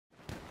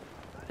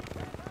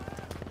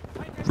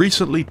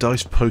Recently,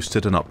 DICE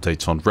posted an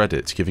update on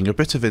Reddit giving a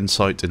bit of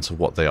insight into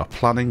what they are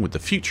planning with the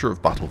future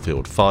of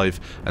Battlefield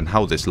 5 and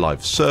how this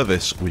live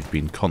service we've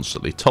been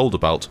constantly told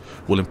about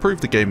will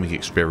improve the gaming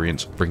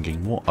experience,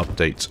 bringing more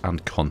updates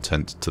and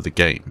content to the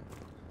game.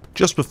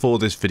 Just before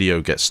this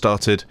video gets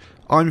started,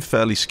 I'm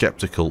fairly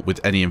skeptical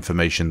with any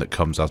information that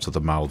comes out of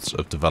the mouths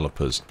of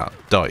developers at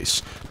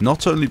DICE,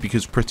 not only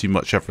because pretty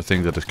much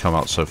everything that has come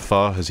out so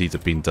far has either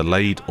been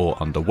delayed or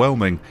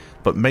underwhelming,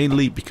 but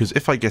mainly because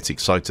if I get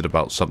excited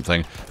about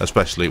something,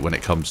 especially when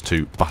it comes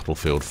to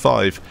Battlefield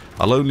 5,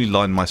 I'll only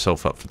line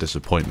myself up for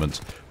disappointment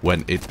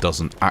when it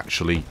doesn't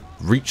actually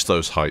reach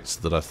those heights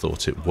that I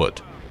thought it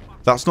would.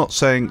 That's not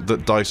saying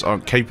that DICE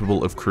aren't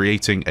capable of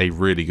creating a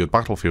really good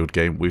Battlefield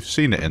game, we've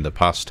seen it in the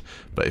past,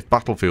 but if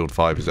Battlefield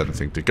 5 is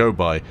anything to go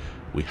by,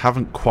 we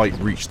haven't quite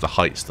reached the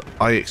heights that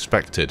I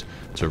expected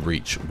to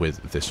reach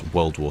with this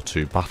World War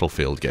II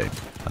Battlefield game,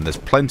 and there's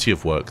plenty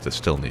of work that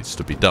still needs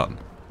to be done.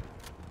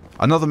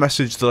 Another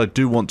message that I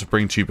do want to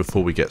bring to you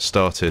before we get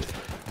started,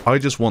 I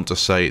just want to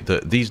say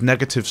that these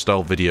negative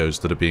style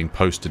videos that are being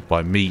posted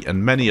by me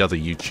and many other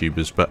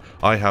YouTubers, but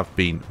I have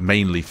been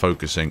mainly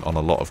focusing on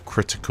a lot of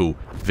critical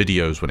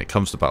videos when it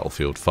comes to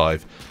Battlefield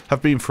 5,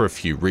 have been for a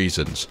few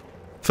reasons.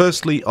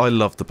 Firstly, I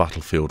love the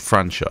Battlefield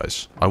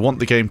franchise. I want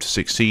the game to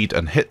succeed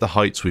and hit the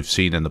heights we've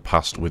seen in the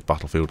past with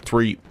Battlefield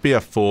 3,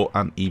 BF4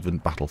 and even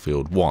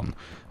Battlefield 1.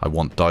 I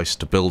want DICE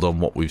to build on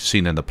what we've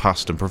seen in the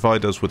past and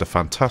provide us with a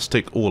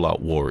fantastic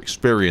all-out war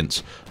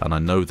experience, and I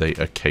know they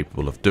are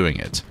capable of doing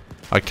it.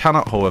 I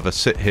cannot, however,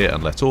 sit here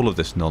and let all of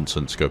this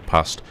nonsense go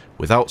past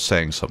without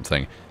saying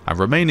something and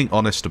remaining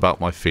honest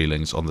about my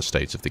feelings on the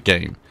state of the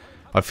game.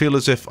 I feel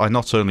as if I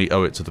not only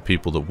owe it to the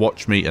people that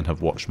watch me and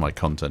have watched my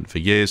content for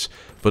years,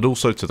 but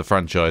also to the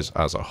franchise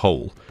as a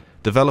whole.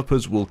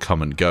 Developers will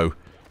come and go,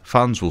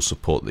 fans will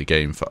support the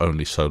game for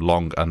only so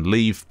long and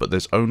leave, but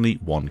there's only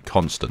one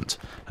constant,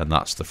 and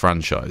that's the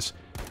franchise.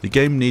 The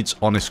game needs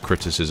honest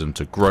criticism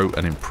to grow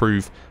and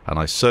improve, and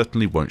I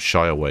certainly won't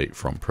shy away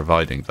from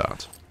providing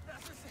that.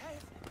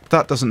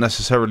 That doesn't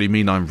necessarily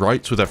mean I'm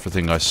right with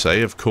everything I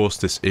say. Of course,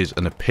 this is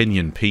an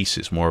opinion piece,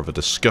 it's more of a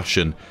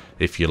discussion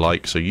if you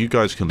like, so you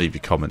guys can leave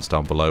your comments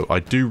down below.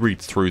 I do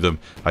read through them.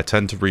 I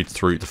tend to read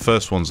through the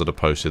first ones that are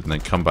posted and then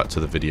come back to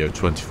the video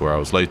 24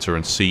 hours later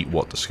and see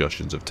what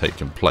discussions have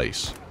taken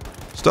place.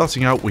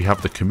 Starting out, we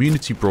have the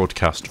community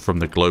broadcast from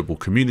the Global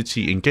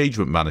Community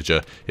Engagement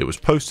Manager. It was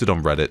posted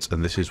on Reddit,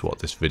 and this is what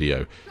this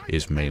video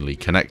is mainly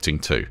connecting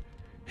to.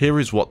 Here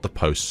is what the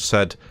post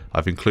said.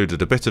 I've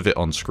included a bit of it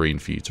on screen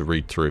for you to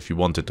read through if you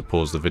wanted to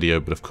pause the video,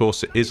 but of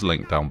course it is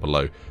linked down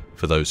below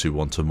for those who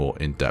want a more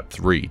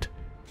in-depth read.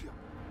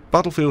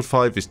 Battlefield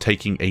 5 is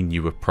taking a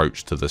new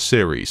approach to the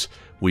series.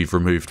 We've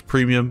removed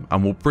premium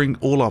and will bring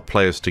all our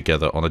players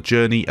together on a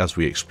journey as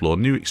we explore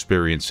new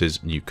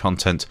experiences, new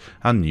content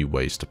and new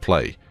ways to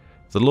play.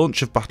 The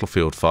launch of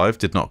Battlefield 5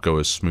 did not go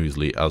as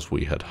smoothly as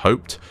we had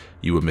hoped.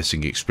 You were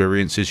missing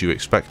experiences you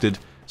expected.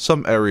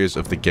 Some areas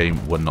of the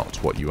game were not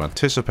what you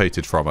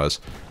anticipated from us,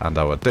 and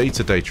our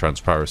day-to-day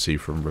transparency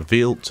from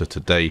reveal to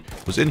today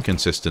was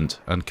inconsistent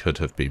and could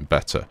have been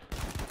better.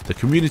 The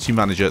community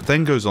manager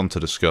then goes on to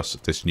discuss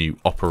this new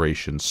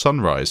Operation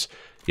Sunrise,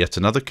 yet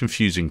another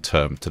confusing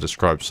term to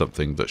describe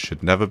something that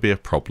should never be a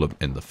problem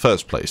in the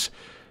first place.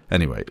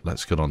 Anyway,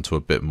 let's get on to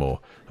a bit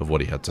more of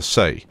what he had to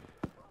say.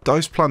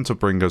 DICE plan to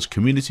bring us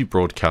community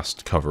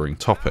broadcasts covering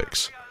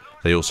topics.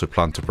 They also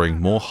plan to bring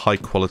more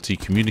high-quality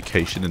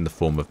communication in the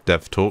form of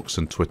dev talks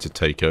and Twitter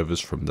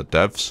takeovers from the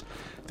devs.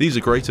 These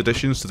are great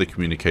additions to the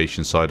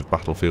communication side of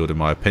Battlefield in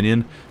my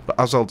opinion, but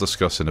as I'll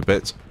discuss in a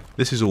bit,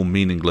 this is all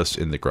meaningless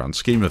in the grand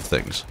scheme of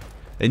things.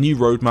 A new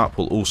roadmap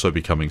will also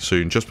be coming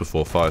soon just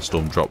before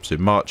Firestorm drops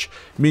in March,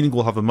 meaning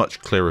we'll have a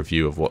much clearer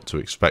view of what to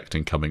expect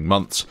in coming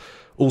months.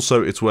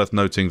 Also, it's worth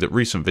noting that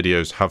recent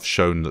videos have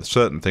shown that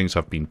certain things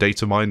have been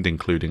data mined,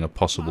 including a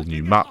possible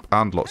new map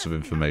and lots of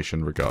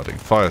information regarding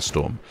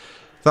Firestorm.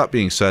 That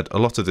being said, a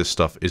lot of this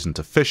stuff isn't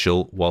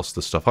official, whilst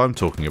the stuff I'm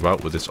talking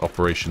about with this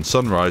Operation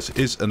Sunrise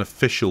is an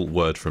official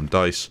word from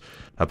DICE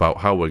about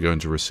how we're going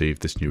to receive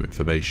this new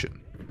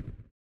information.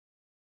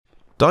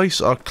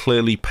 DICE are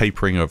clearly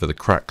papering over the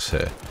cracks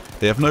here.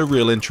 They have no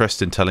real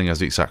interest in telling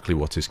us exactly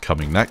what is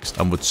coming next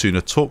and would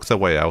sooner talk their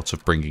way out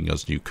of bringing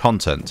us new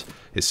content.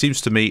 It seems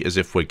to me as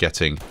if we're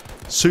getting,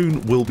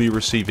 soon we'll be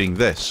receiving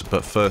this,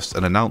 but first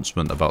an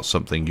announcement about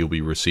something you'll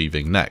be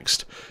receiving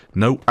next.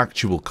 No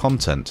actual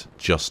content,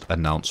 just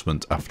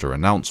announcement after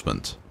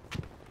announcement.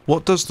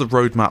 What does the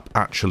roadmap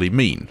actually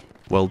mean?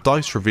 Well,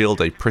 DICE revealed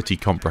a pretty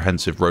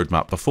comprehensive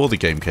roadmap before the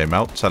game came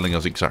out, telling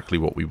us exactly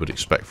what we would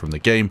expect from the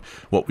game,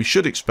 what we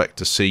should expect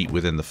to see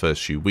within the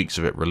first few weeks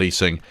of it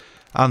releasing,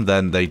 and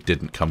then they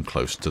didn't come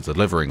close to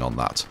delivering on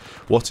that.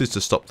 What is to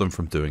stop them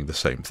from doing the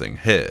same thing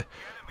here?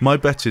 My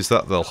bet is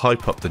that they'll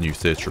hype up the new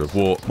theatre of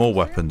war, more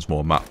weapons,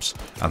 more maps,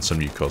 and some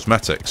new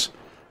cosmetics.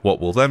 What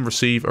we'll then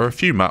receive are a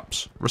few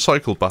maps,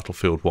 recycled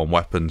Battlefield 1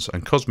 weapons,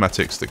 and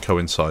cosmetics that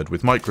coincide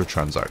with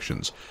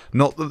microtransactions.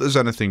 Not that there's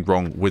anything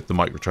wrong with the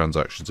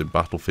microtransactions in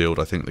Battlefield.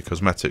 I think the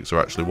cosmetics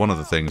are actually one of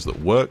the things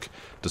that work,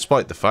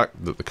 despite the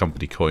fact that the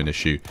company coin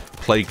issue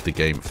plagued the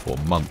game for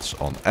months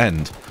on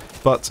end,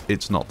 but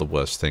it's not the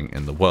worst thing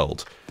in the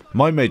world.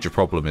 My major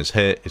problem is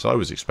I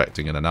was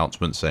expecting an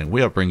announcement saying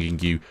we are bringing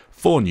you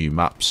 4 new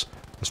maps,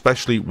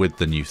 especially with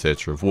the new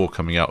Theatre of War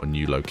coming out and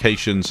new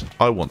locations.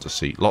 I want to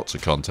see lots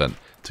of content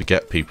to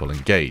get people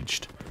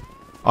engaged.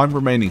 I'm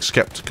remaining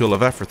skeptical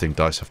of everything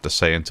DICE have to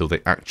say until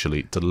they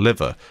actually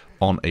deliver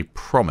on a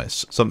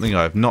promise, something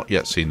I have not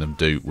yet seen them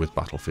do with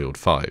Battlefield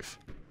 5.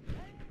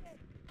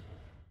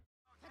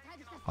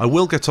 I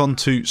will get on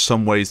to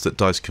some ways that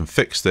DICE can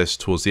fix this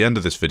towards the end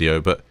of this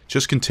video, but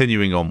just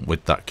continuing on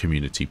with that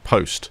community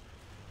post.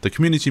 The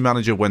community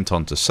manager went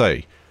on to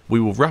say, "We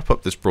will wrap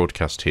up this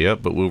broadcast here,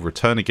 but we'll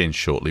return again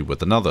shortly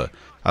with another.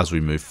 As we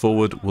move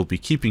forward, we'll be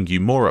keeping you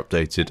more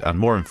updated and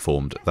more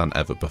informed than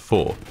ever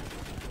before."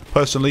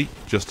 Personally,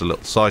 just a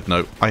little side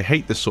note, I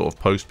hate this sort of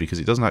post because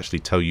it doesn't actually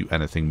tell you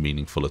anything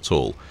meaningful at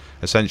all.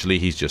 Essentially,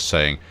 he's just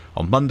saying,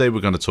 on Monday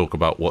we're going to talk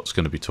about what's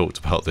going to be talked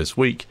about this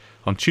week.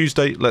 On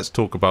Tuesday, let's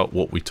talk about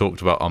what we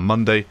talked about on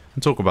Monday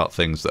and talk about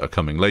things that are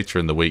coming later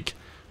in the week.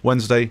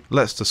 Wednesday,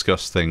 let's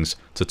discuss things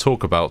to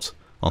talk about.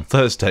 On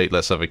Thursday,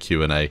 let's have a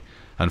Q&A.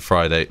 And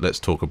Friday,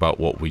 let's talk about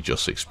what we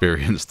just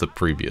experienced the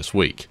previous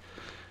week.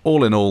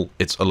 All in all,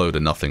 it's a load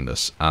of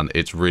nothingness, and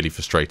it's really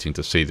frustrating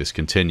to see this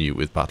continue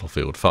with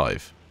Battlefield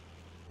 5.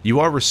 You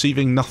are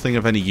receiving nothing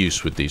of any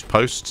use with these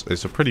posts.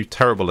 It's a pretty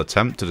terrible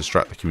attempt to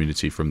distract the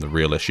community from the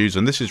real issues,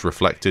 and this is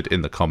reflected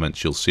in the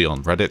comments you'll see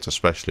on Reddit,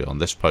 especially on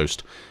this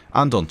post,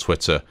 and on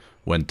Twitter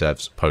when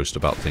devs post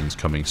about things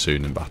coming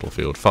soon in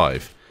Battlefield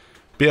 5.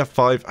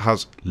 BF5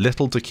 has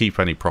little to keep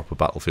any proper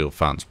Battlefield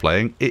fans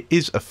playing. It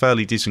is a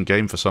fairly decent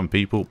game for some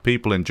people.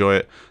 People enjoy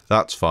it,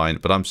 that's fine,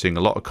 but I'm seeing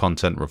a lot of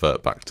content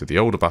revert back to the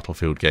older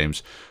Battlefield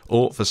games,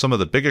 or for some of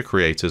the bigger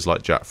creators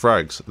like Jack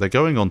Frags, they're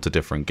going on to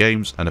different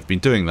games and have been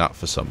doing that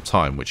for some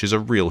time, which is a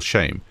real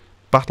shame.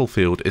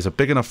 Battlefield is a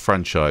big enough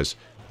franchise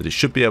that it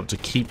should be able to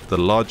keep the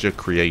larger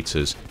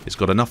creators. It's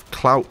got enough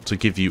clout to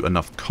give you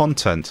enough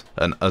content,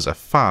 and as a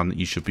fan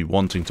you should be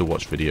wanting to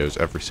watch videos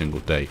every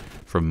single day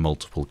from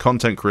multiple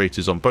content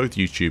creators on both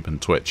YouTube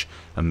and Twitch,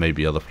 and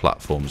maybe other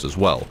platforms as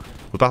well.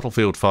 With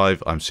Battlefield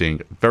 5 I'm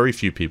seeing very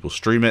few people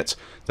stream it.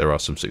 There are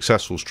some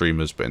successful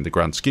streamers, but in the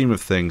grand scheme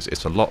of things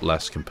it's a lot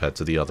less compared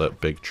to the other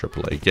big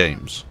AAA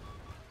games.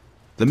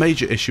 The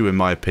major issue in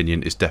my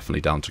opinion is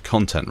definitely down to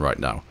content right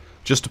now.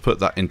 Just to put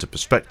that into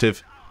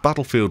perspective,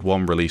 Battlefield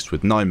 1 released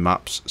with 9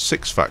 maps,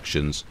 6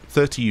 factions,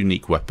 30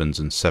 unique weapons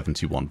and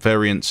 71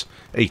 variants,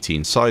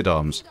 18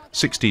 sidearms,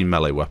 16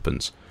 melee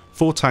weapons,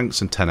 4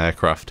 tanks and 10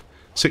 aircraft,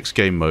 6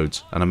 game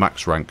modes and a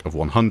max rank of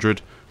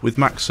 100, with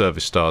max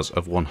service stars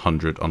of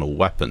 100 on all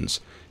weapons.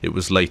 It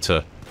was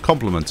later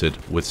complemented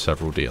with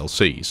several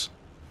DLCs.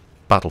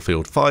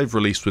 Battlefield 5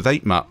 released with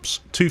 8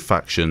 maps, 2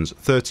 factions,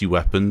 30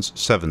 weapons,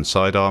 7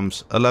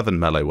 sidearms, 11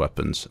 melee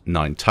weapons,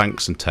 9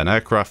 tanks and 10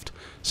 aircraft,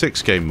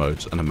 6 game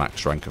modes and a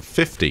max rank of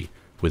 50,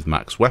 with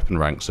max weapon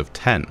ranks of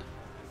 10.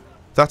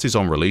 That is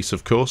on release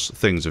of course.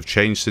 Things have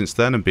changed since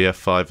then and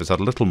BF5 has had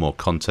a little more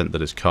content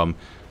that has come,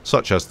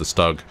 such as the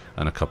Stug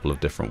and a couple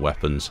of different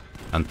weapons,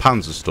 and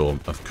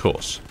Panzerstorm of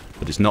course,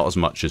 but it's not as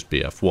much as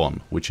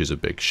BF1, which is a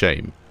big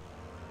shame.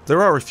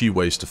 There are a few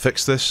ways to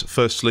fix this.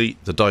 Firstly,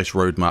 the DICE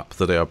roadmap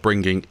that they are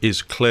bringing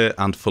is clear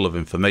and full of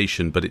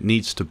information, but it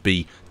needs to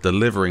be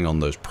delivering on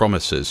those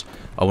promises.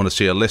 I want to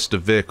see a list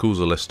of vehicles,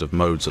 a list of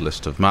modes, a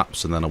list of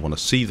maps, and then I want to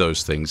see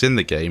those things in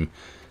the game,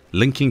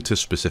 linking to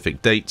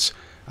specific dates,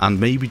 and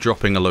maybe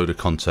dropping a load of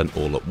content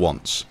all at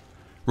once.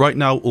 Right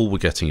now all we're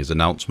getting is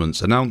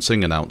announcements,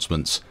 announcing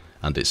announcements,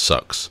 and it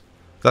sucks.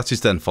 That is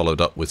then followed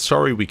up with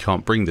 "sorry we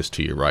can't bring this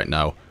to you right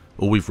now,"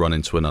 or "we've run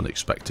into an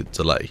unexpected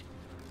delay."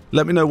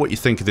 Let me know what you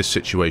think of this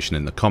situation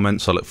in the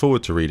comments. I look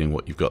forward to reading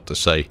what you've got to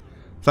say.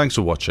 Thanks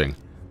for watching,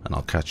 and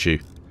I'll catch you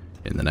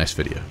in the next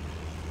video.